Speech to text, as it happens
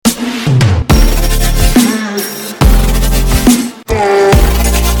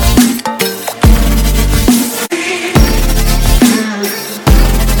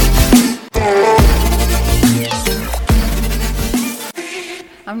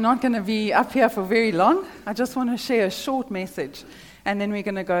I'm not going to be up here for very long. I just want to share a short message, and then we're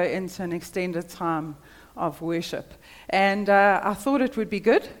going to go into an extended time of worship. And I thought it would be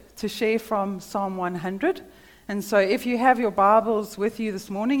good to share from Psalm 100. And so if you have your Bibles with you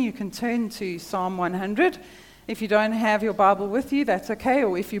this morning, you can turn to Psalm 100. If you don't have your Bible with you, that's okay,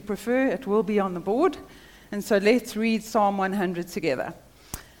 or if you prefer, it will be on the board. And so let's read Psalm 100 together.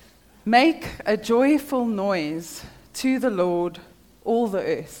 Make a joyful noise to the Lord, all the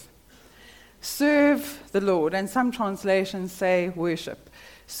earth. Serve the Lord, and some translations say worship.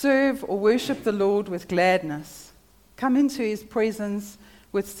 Serve or worship the Lord with gladness. Come into his presence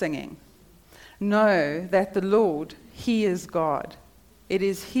with singing. Know that the Lord, he is God. It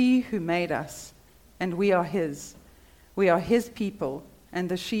is he who made us, and we are his. We are his people and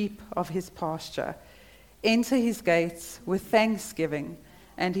the sheep of his pasture. Enter his gates with thanksgiving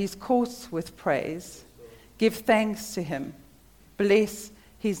and his courts with praise. Give thanks to him. Bless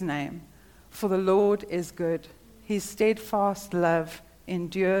his name. For the Lord is good. His steadfast love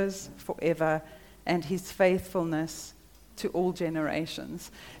endures forever, and his faithfulness to all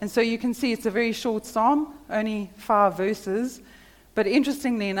generations. And so you can see it's a very short psalm, only 5 verses. But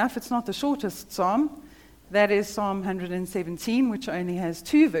interestingly enough, it's not the shortest psalm. That is Psalm 117, which only has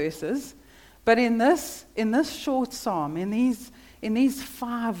 2 verses. But in this short psalm, in these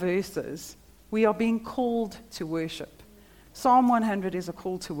 5 verses, we are being called to worship. Psalm 100 is a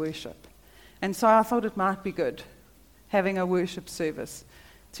call to worship. And so I thought it might be good having a worship service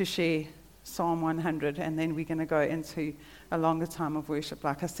to share Psalm 100, and then we're going to go into a longer time of worship,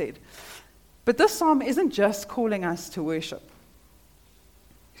 like I said. But this psalm isn't just calling us to worship.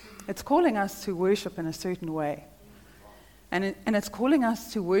 It's calling us to worship in a certain way. And it's calling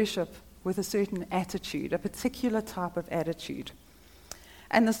us to worship with a certain attitude, a particular type of attitude.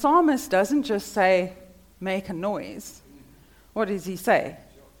 And the psalmist doesn't just say, make a noise. What does he say?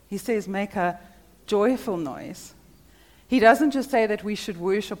 He says, make a joyful noise. He doesn't just say that we should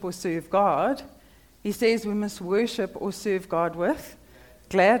worship or serve God. He says we must worship or serve God with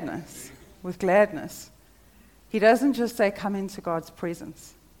gladness. With gladness. He doesn't just say come into God's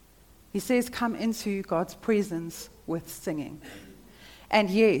presence. He says come into God's presence with singing. And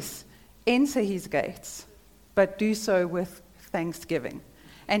yes, enter his gates, but do so with thanksgiving.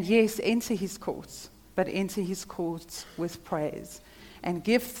 And yes, enter his courts, but enter his courts with praise. And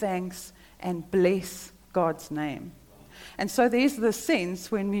give thanks and bless God's name. And so there's this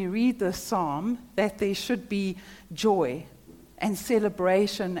sense when we read this psalm that there should be joy and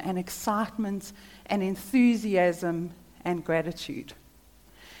celebration and excitement and enthusiasm and gratitude.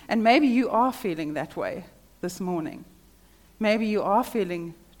 And maybe you are feeling that way this morning. Maybe you are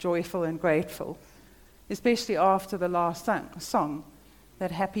feeling joyful and grateful, especially after the last song,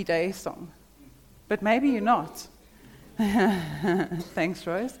 that Happy Day song. But maybe you're not. Thanks,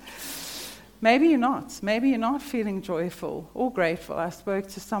 Rose. Maybe you're not. Maybe you're not feeling joyful or grateful. I spoke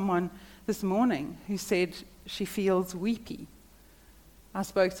to someone this morning who said she feels weepy. I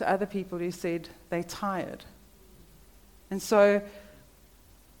spoke to other people who said they're tired. And so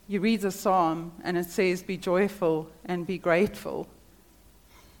you read the psalm and it says be joyful and be grateful.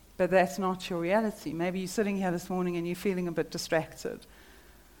 But that's not your reality. Maybe you're sitting here this morning and you're feeling a bit distracted.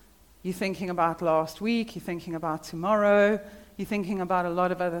 You're thinking about last week, you're thinking about tomorrow, you're thinking about a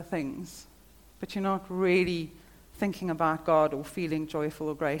lot of other things. But you're not really thinking about God or feeling joyful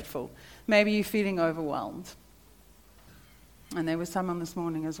or grateful. Maybe you're feeling overwhelmed. And there was someone this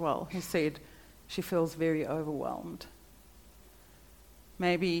morning as well who said she feels very overwhelmed.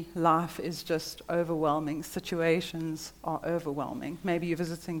 Maybe life is just overwhelming. Situations are overwhelming. Maybe you're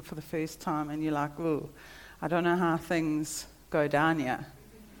visiting for the first time and you're like, oh, I don't know how things go down here.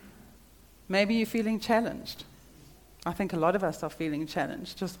 Maybe you're feeling challenged. I think a lot of us are feeling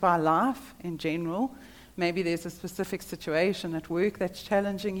challenged just by life in general. Maybe there's a specific situation at work that's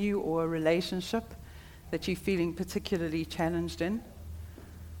challenging you, or a relationship that you're feeling particularly challenged in.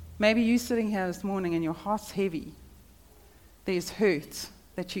 Maybe you're sitting here this morning and your heart's heavy. There's hurt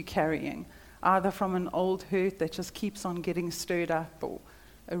that you're carrying, either from an old hurt that just keeps on getting stirred up, or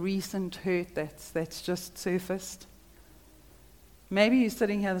a recent hurt that's just surfaced. Maybe you're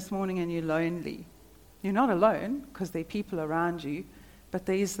sitting here this morning and you're lonely. You're not alone, because there are people around you, but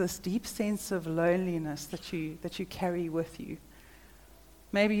there's this deep sense of loneliness that you carry with you.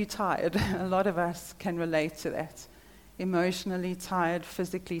 Maybe you're tired. A lot of us can relate to that. Emotionally tired,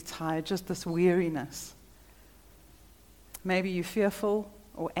 physically tired, just this weariness. Maybe you're fearful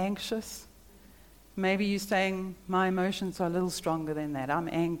or anxious. Maybe you're saying, my emotions are a little stronger than that. I'm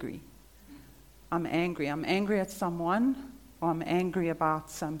angry. I'm angry at someone, or I'm angry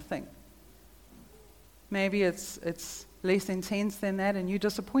about something. Maybe it's less intense than that, and you're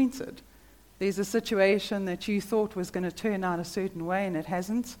disappointed. There's a situation that you thought was going to turn out a certain way and it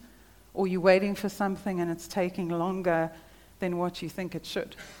hasn't, or you're waiting for something and it's taking longer than what you think it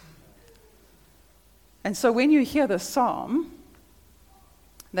should. And so when you hear the psalm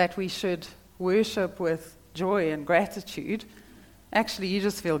that we should worship with joy and gratitude, actually you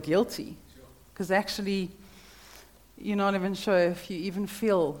just feel guilty, because actually you're not even sure if you even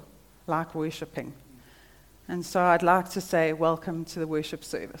feel like worshiping. And so I'd like to say welcome to the worship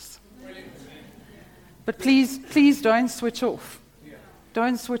service. But please don't switch off.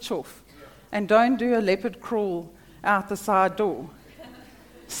 Don't switch off. And don't do a leopard crawl out the side door.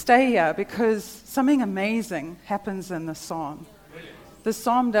 Stay here, because something amazing happens in the psalm. The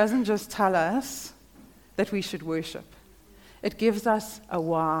psalm doesn't just tell us that we should worship. It gives us a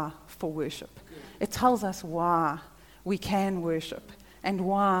why for worship. It tells us why we can worship and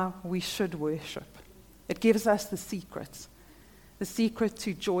why we should worship. It gives us the secret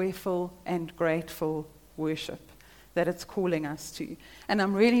to joyful and grateful worship that it's calling us to. And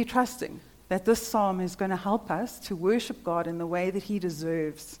I'm really trusting that this psalm is going to help us to worship God in the way that He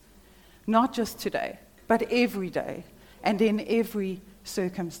deserves, not just today, but every day and in every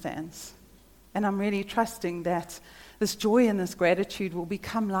circumstance. And I'm really trusting that this joy and this gratitude will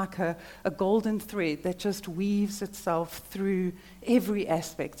become like a golden thread that just weaves itself through every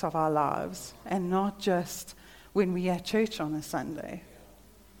aspect of our lives, and not just when we're at church on a Sunday.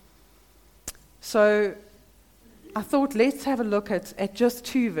 So I thought, let's have a look at just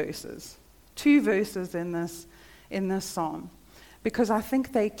two verses in this psalm, because I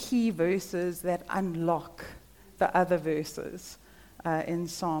think they're key verses that unlock the other verses in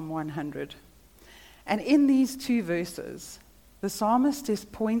Psalm 100. And in these two verses, the psalmist is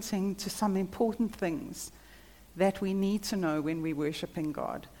pointing to some important things that we need to know when we're worshiping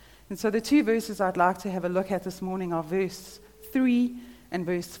God. And so the two verses I'd like to have a look at this morning are verse 3 and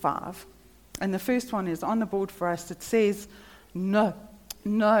verse 5. And the first one is on the board for us. It says, know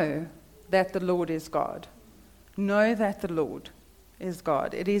that the Lord is God. Know that the Lord is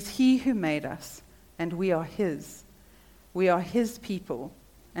God. It is He who made us, and we are His. We are His people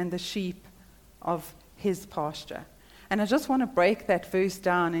and the sheep of His pasture. And I just want to break that verse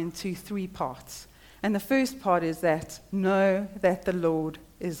down into three parts. And the first part is that know that the Lord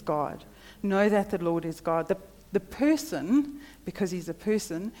is God. Know that the Lord is God. The person, because He's a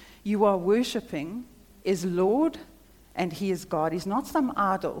person, you are worshiping is Lord, and He is God. He's not some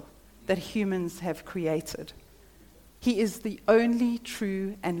idol that humans have created. He is the only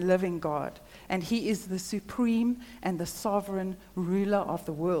true and living God, and He is the supreme and the sovereign ruler of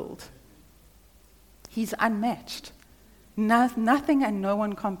the world. He's unmatched. Nothing and no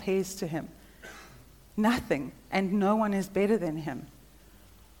one compares to Him. Nothing and no one is better than Him.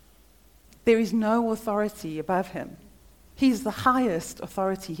 There is no authority above Him. He's the highest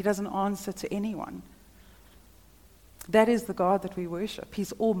authority. He doesn't answer to anyone. That is the God that we worship.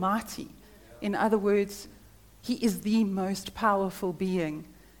 He's almighty. In other words, He is the most powerful being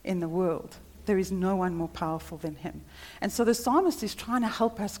in the world. There is no one more powerful than Him. And so the psalmist is trying to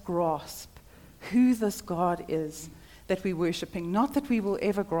help us grasp who this God is that we're worshiping, not that we will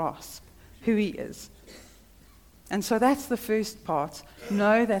ever grasp who He is. And so that's the first part.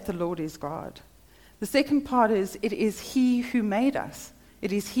 Know that the Lord is God. The second part is, it is He who made us.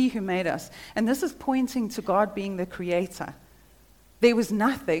 It is He who made us. And this is pointing to God being the creator. There was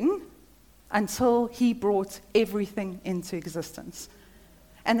nothing until He brought everything into existence.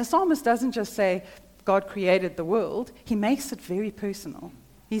 And the psalmist doesn't just say, God created the world. He makes it very personal.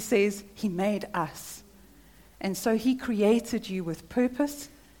 He says, He made us. And so He created you with purpose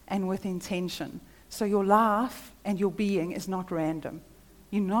and with intention. So your life and your being is not random.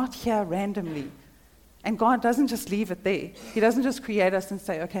 You're not here randomly. And God doesn't just leave it there. He doesn't just create us and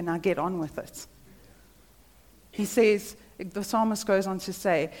say, okay, now get on with it. He says, the psalmist goes on to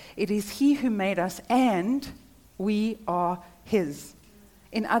say, it is He who made us, and we are His.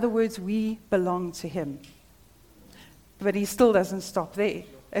 In other words, we belong to Him. But He still doesn't stop there.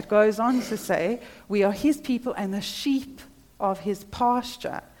 It goes on to say, we are His people and the sheep of His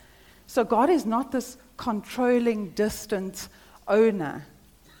pasture. So God is not this controlling, distant owner.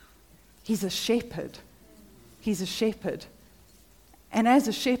 He's a shepherd. He's a shepherd. And as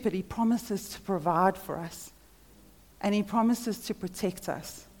a shepherd, He promises to provide for us. And He promises to protect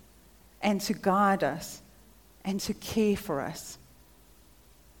us and to guide us and to care for us.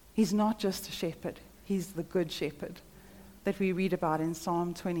 He's not just a shepherd. He's the good shepherd that we read about in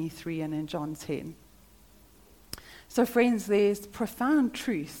Psalm 23 and in John 10. So friends, there's profound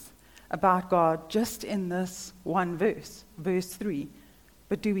truth about God just in this one verse, verse 3.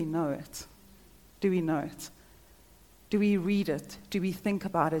 But do we know it? Do we know it? Do we read it? Do we think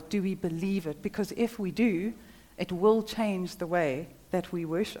about it? Do we believe it? Because if we do, it will change the way that we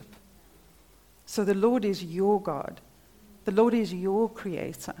worship. So the Lord is your God. The Lord is your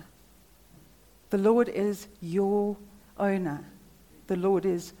creator. The Lord is your owner. The Lord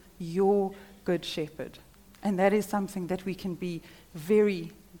is your good shepherd. And that is something that we can be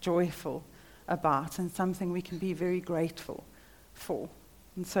very joyful about and something we can be very grateful for.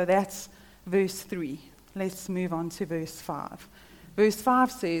 And so that's verse 3. Let's move on to verse 5. Verse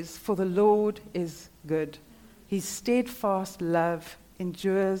 5 says, "For the Lord is good. His steadfast love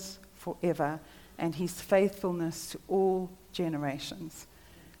endures forever, and his faithfulness to all generations."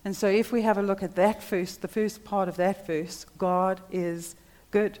 And so if we have a look at that first, the first part of that verse, God is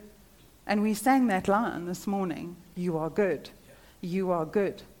good. And we sang that line this morning, "You are good. You are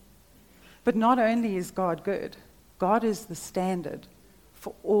good." But not only is God good, God is the standard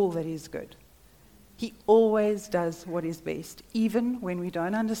for all that is good. He always does what is best, even when we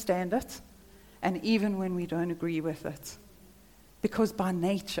don't understand it, and even when we don't agree with it. Because by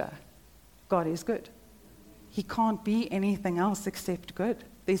nature, God is good. He can't be anything else except good.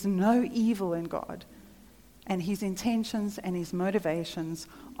 There's no evil in God. And his intentions and his motivations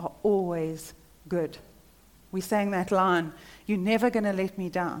are always good. We sang that line, "You're never going to let me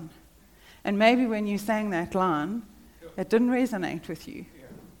down." And maybe when you sang that line, it didn't resonate with you.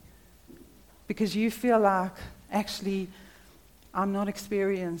 Because you feel like, actually, I'm not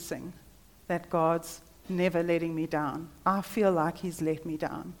experiencing that God's never letting me down. I feel like he's let me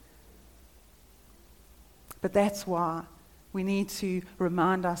down. But that's why we need to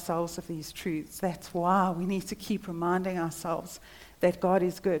remind ourselves of these truths. That's why we need to keep reminding ourselves that God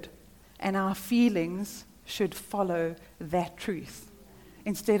is good. And our feelings should follow that truth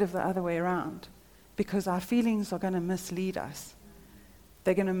instead of the other way around. Because our feelings are going to mislead us.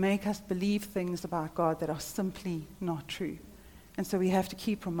 They're going to make us believe things about God that are simply not true. And so we have to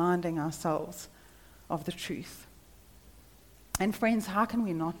keep reminding ourselves of the truth. And friends, how can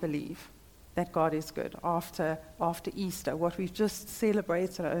we not believe that God is good after Easter, what we've just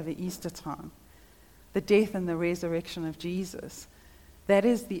celebrated over Easter time, the death and the resurrection of Jesus? That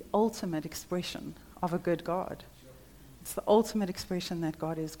is the ultimate expression of a good God. It's the ultimate expression that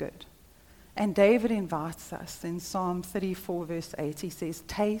God is good. And David invites us in Psalm 34 verse 8, he says,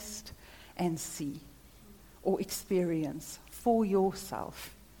 "Taste and see," or experience for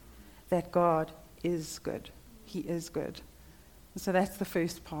yourself that God is good. He is good. So that's the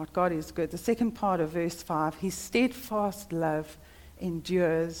first part. God is good. The second part of verse 5, his steadfast love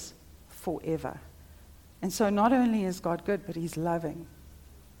endures forever. And so not only is God good, but he's loving.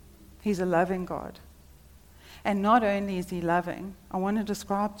 He's a loving God. And not only is he loving, I want to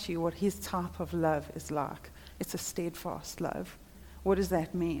describe to you what his type of love is like. It's a steadfast love. What does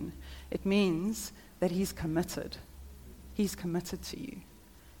that mean? It means that he's committed. He's committed to you.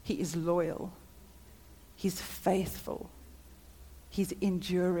 He is loyal. He's faithful. He's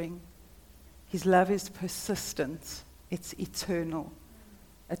enduring. His love is persistent. It's eternal.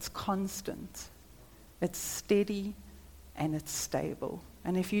 It's constant. It's steady and it's stable.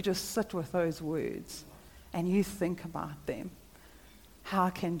 And if you just sit with those words and you think about them, how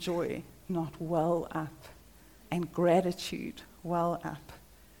can joy not well up and gratitude well up?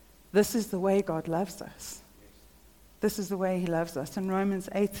 This is the way God loves us. This is the way he loves us. And Romans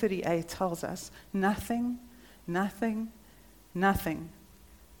 8:38 tells us, nothing,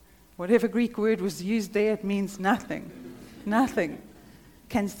 whatever Greek word was used there, it means nothing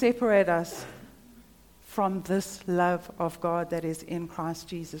can separate us from this love of God that is in Christ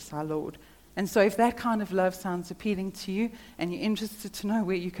Jesus our Lord. And so if that kind of love sounds appealing to you and you're interested to know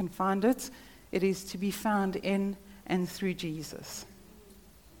where you can find it, it is to be found in and through Jesus.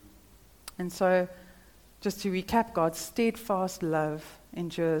 And so just to recap, God's steadfast love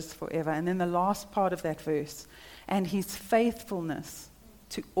endures forever. And then the last part of that verse, and his faithfulness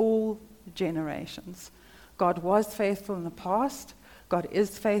to all generations. God was faithful in the past, God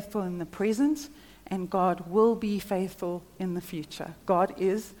is faithful in the present, and God will be faithful in the future. God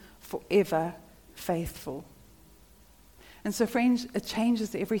is forever faithful. And so, friends, it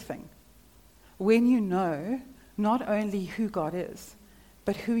changes everything. When you know not only who God is,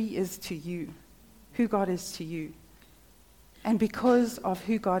 but who he is to you, who God is to you. And because of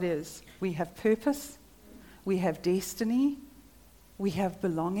who God is, we have purpose, we have destiny, we have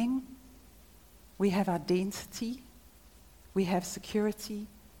belonging, we have identity, we have security,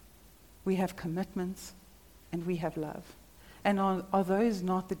 we have commitments, and we have love. And are those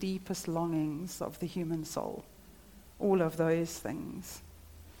not the deepest longings of the human soul? All of those things.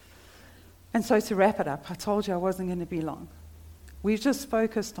 And so to wrap it up, I told you I wasn't going to be long. We've just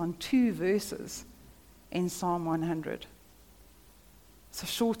focused on 2 verses in Psalm 100. It's a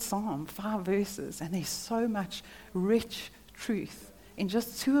short psalm, 5 verses, and there's so much rich truth in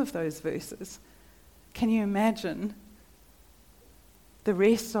just 2 of those verses. Can you imagine the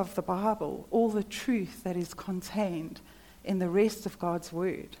rest of the Bible, all the truth that is contained in the rest of God's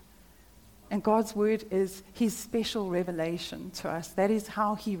Word? And God's Word is His special revelation to us. That is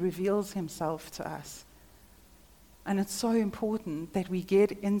how He reveals Himself to us. And it's so important that we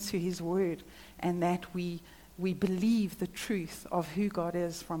get into His Word and that we believe the truth of who God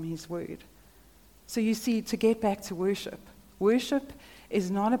is from His Word. So you see, to get back to worship, worship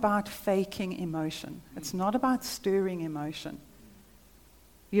is not about faking emotion. It's not about stirring emotion.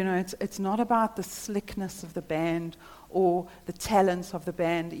 You know, it's not about the slickness of the band or the talents of the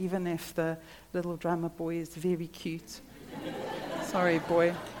band, even if the little drummer boy is very cute. Sorry,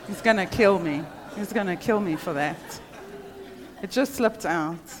 boy. He's going to kill me. He's going to kill me for that. It just slipped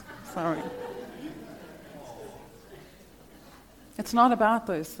out. Sorry. It's not about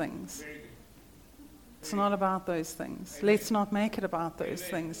those things. It's not about those things. Let's not make it about those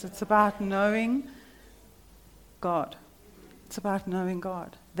things. It's about knowing God. It's about knowing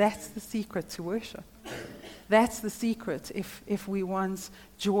God. That's the secret to worship. That's the secret if we want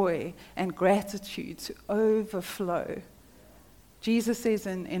joy and gratitude to overflow. Jesus says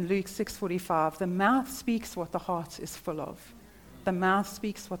in Luke 6:45, the mouth speaks what the heart is full of. The mouth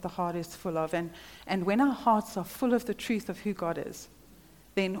speaks what the heart is full of. And when our hearts are full of the truth of who God is,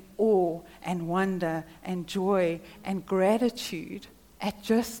 then awe and wonder and joy and gratitude at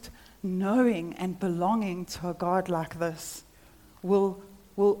just knowing and belonging to a God like this will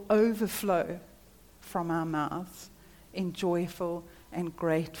overflow from our mouths in joyful and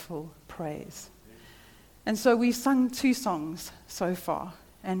grateful praise. And so we've sung 2 songs so far,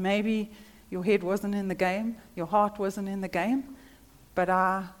 and maybe your head wasn't in the game, your heart wasn't in the game, but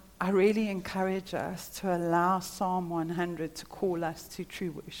I really encourage us to allow Psalm 100 to call us to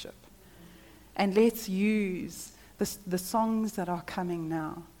true worship. And let's use the songs that are coming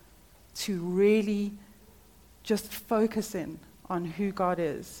now to really just focus in on who God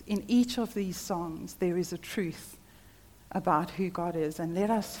is. In each of these songs, there is a truth about who God is, and let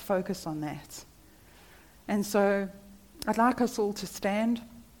us focus on that. And so I'd like us all to stand,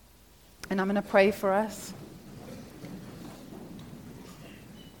 and I'm going to pray for us.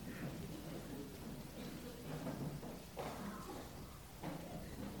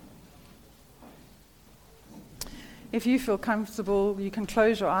 If you feel comfortable, you can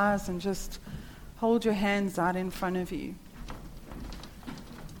close your eyes and just hold your hands out in front of you.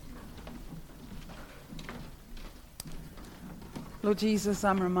 Lord Jesus,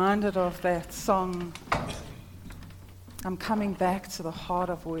 I'm reminded of that song, I'm coming back to the heart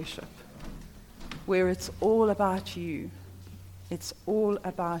of worship, where it's all about you. It's all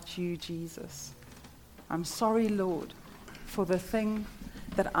about you, Jesus. I'm sorry, Lord, for the thing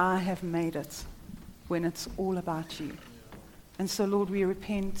that I have made it when it's all about you. And so, Lord, we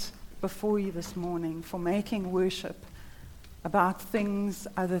repent before you this morning for making worship about things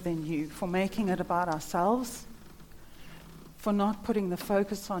other than you, for making it about ourselves, for not putting the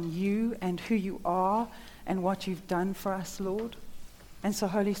focus on you and who you are and what you've done for us, Lord. And so,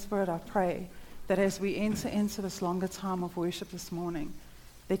 Holy Spirit, I pray that as we enter into this longer time of worship this morning,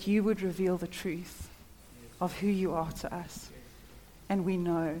 that you would reveal the truth of who you are to us. And we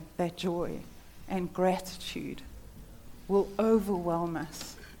know that joy and gratitude will overwhelm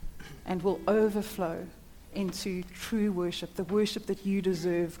us and will overflow into true worship, the worship that you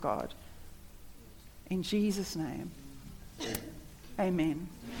deserve, God. In Jesus' name, amen.